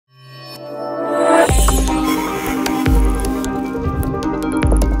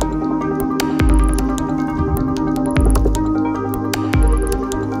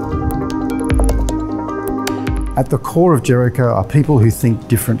At the core of Jericho are people who think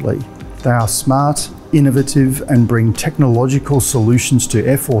differently. They are smart, innovative, and bring technological solutions to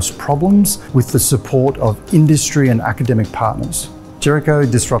Air Force problems with the support of industry and academic partners. Jericho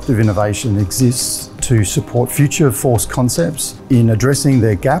Disruptive Innovation exists to support future force concepts in addressing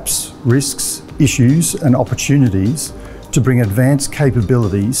their gaps, risks, issues, and opportunities to bring advanced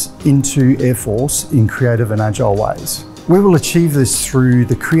capabilities into Air Force in creative and agile ways. We will achieve this through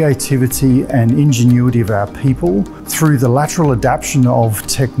the creativity and ingenuity of our people, through the lateral adaptation of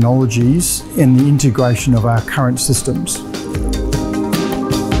technologies and the integration of our current systems.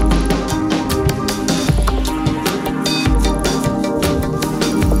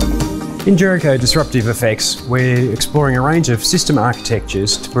 In Jericho Disruptive Effects, we're exploring a range of system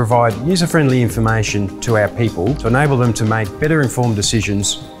architectures to provide user-friendly information to our people to enable them to make better informed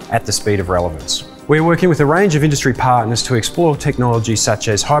decisions at the speed of relevance. We're working with a range of industry partners to explore technologies such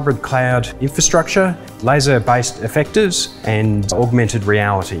as hybrid cloud infrastructure, laser-based effectors, and augmented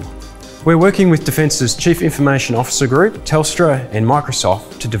reality. We're working with Defence's Chief Information Officer Group, Telstra and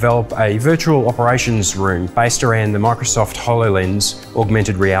Microsoft to develop a virtual operations room based around the Microsoft HoloLens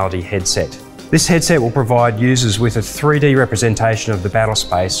augmented reality headset. This headset will provide users with a 3D representation of the battle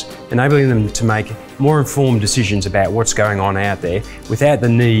space, enabling them to make more informed decisions about what's going on out there without the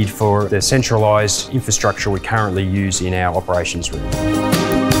need for the centralised infrastructure we currently use in our operations room.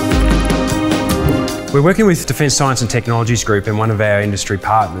 We're working with Defence Science and Technologies Group and one of our industry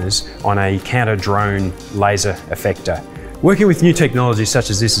partners on a counter-drone laser effector. Working with new technologies such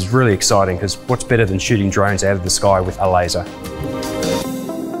as this is really exciting because what's better than shooting drones out of the sky with a laser?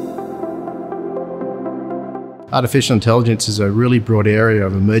 Artificial intelligence is a really broad area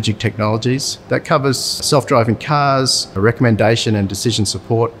of emerging technologies that covers self-driving cars, recommendation and decision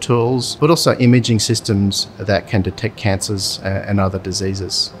support tools, but also imaging systems that can detect cancers and other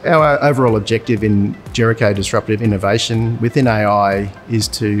diseases. Our overall objective in Jericho Disruptive Innovation within AI is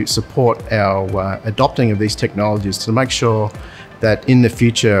to support our adopting of these technologies to make sure that in the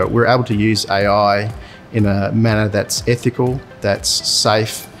future we're able to use AI in a manner that's ethical, that's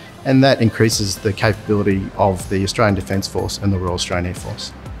safe, and that increases the capability of the Australian Defence Force and the Royal Australian Air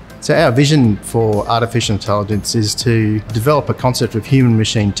Force. So our vision for artificial intelligence is to develop a concept of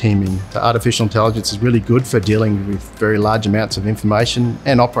human-machine teaming. So artificial intelligence is really good for dealing with very large amounts of information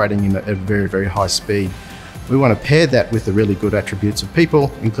and operating at a very, very high speed. We want to pair that with the really good attributes of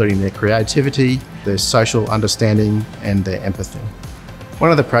people, including their creativity, their social understanding, and their empathy. One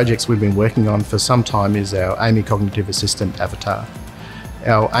of the projects we've been working on for some time is our AAMI Cognitive Assistant Avatar.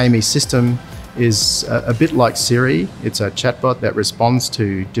 Our AAMI system is a bit like Siri. It's a chatbot that responds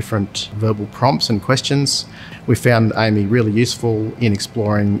to different verbal prompts and questions. We found AAMI really useful in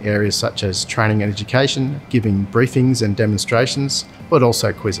exploring areas such as training and education, giving briefings and demonstrations, but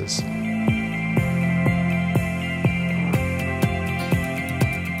also quizzes.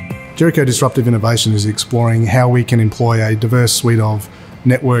 Jericho Disruptive Innovation is exploring how we can employ a diverse suite of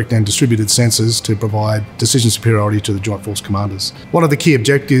networked and distributed sensors to provide decision superiority to the Joint Force Commanders. One of the key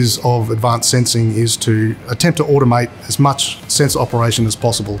objectives of advanced sensing is to attempt to automate as much sensor operation as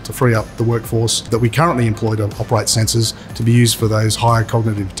possible to free up the workforce that we currently employ to operate sensors to be used for those higher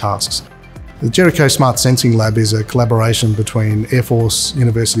cognitive tasks. The Jericho Smart Sensing Lab is a collaboration between Air Force,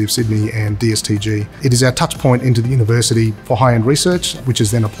 University of Sydney and DSTG. It is our touch point into the university for high-end research, which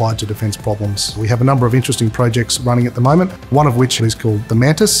is then applied to defence problems. We have a number of interesting projects running at the moment, one of which is called the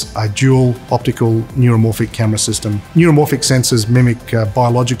Mantis, a dual optical neuromorphic camera system. Neuromorphic sensors mimic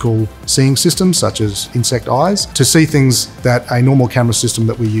biological seeing systems, such as insect eyes, to see things that a normal camera system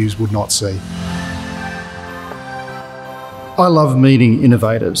that we use would not see. I love meeting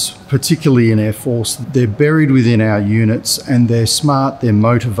innovators, particularly in Air Force. They're buried within our units and they're smart, they're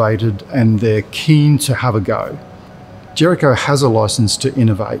motivated, and they're keen to have a go. Jericho has a license to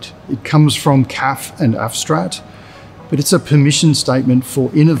innovate. It comes from CAF and AFSTRAT, but it's a permission statement for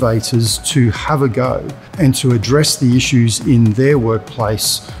innovators to have a go and to address the issues in their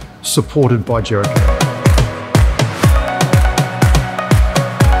workplace supported by Jericho.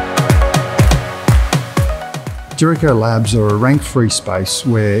 Jericho Labs are a rank-free space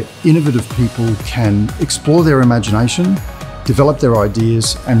where innovative people can explore their imagination, develop their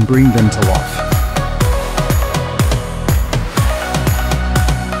ideas, and bring them to life.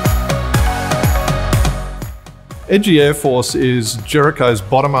 Edgy Air Force is Jericho's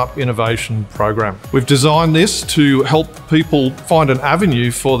bottom-up innovation program. We've designed this to help people find an avenue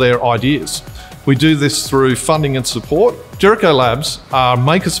for their ideas. We do this through funding and support. Jericho Labs are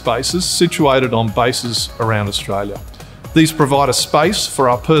makerspaces situated on bases around Australia. These provide a space for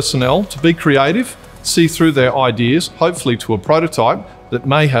our personnel to be creative, see through their ideas, hopefully to a prototype that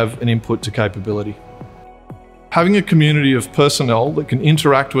may have an input to capability. Having a community of personnel that can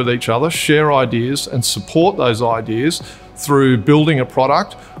interact with each other, share ideas and support those ideas through building a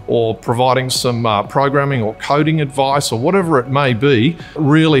product or providing some programming or coding advice or whatever it may be,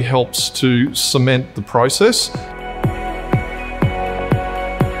 really helps to cement the process.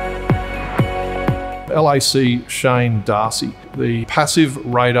 LAC Shane Darcy, the passive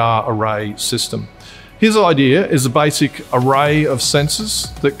radar array system. His idea is a basic array of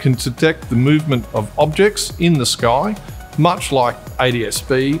sensors that can detect the movement of objects in the sky, much like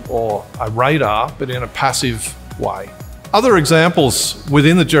ADS-B or a radar, but in a passive way. Other examples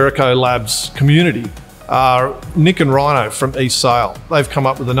within the Jericho Labs community are Nick and Rhino from East Sale. They've come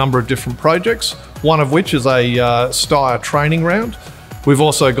up with a number of different projects, one of which is a Steyr training round. We've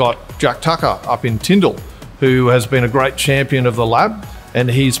also got Jack Tucker up in Tyndall, who has been a great champion of the lab, and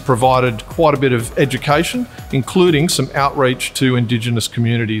he's provided quite a bit of education, including some outreach to Indigenous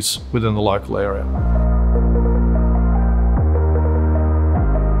communities within the local area.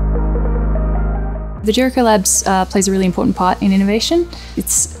 The Jericho Labs plays a really important part in innovation.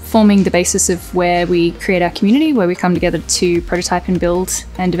 It's forming the basis of where we create our community, where we come together to prototype and build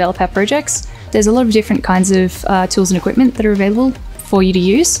and develop our projects. There's a lot of different kinds of tools and equipment that are available for you to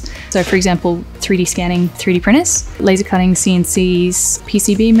use. So for example, 3D scanning, 3D printers, laser cutting, CNCs,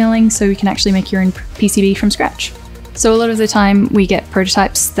 PCB milling, so we can actually make your own PCB from scratch. So a lot of the time we get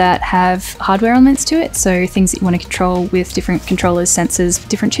prototypes that have hardware elements to it, so things that you want to control with different controllers, sensors,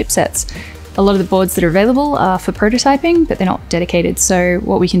 different chipsets. A lot of the boards that are available are for prototyping, but they're not dedicated. So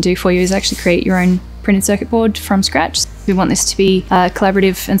what we can do for you is actually create your own printed circuit board from scratch. We want this to be a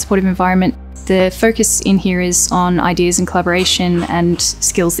collaborative and supportive environment. The focus in here is on ideas and collaboration and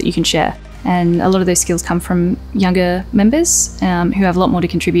skills that you can share. And a lot of those skills come from younger members who have a lot more to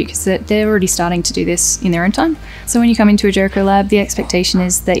contribute because they're already starting to do this in their own time. So when you come into a Jericho Lab, the expectation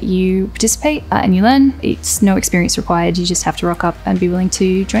is that you participate and you learn. It's no experience required. You just have to rock up and be willing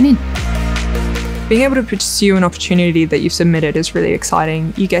to join in. Being able to pursue an opportunity that you've submitted is really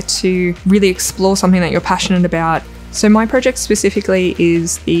exciting. You get to really explore something that you're passionate about. So my project specifically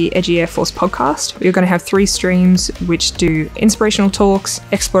is the Edgy Air Force podcast. You're going to have 3 streams which do inspirational talks,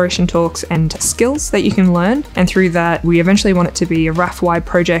 exploration talks, and skills that you can learn. And through that, we eventually want it to be a RAF-wide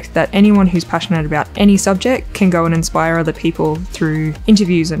project that anyone who's passionate about any subject can go and inspire other people through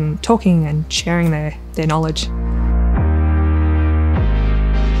interviews and talking and sharing their knowledge.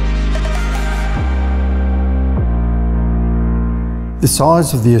 The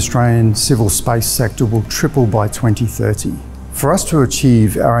size of the Australian civil space sector will triple by 2030. For us to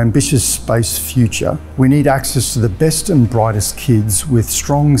achieve our ambitious space future, we need access to the best and brightest kids with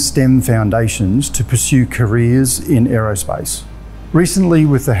strong STEM foundations to pursue careers in aerospace. Recently,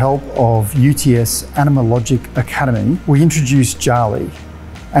 with the help of UTS Animalogic Academy, we introduced Jarly,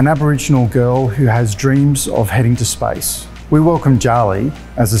 an Aboriginal girl who has dreams of heading to space. We welcome Jarly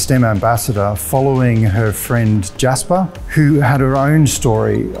as a STEM ambassador following her friend Jasper, who had her own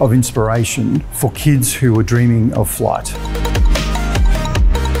story of inspiration for kids who were dreaming of flight.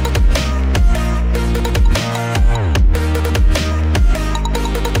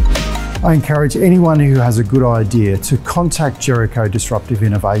 I encourage anyone who has a good idea to contact Jericho Disruptive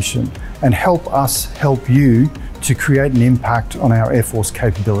Innovation and help us help you to create an impact on our Air Force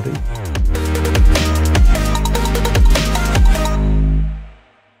capability.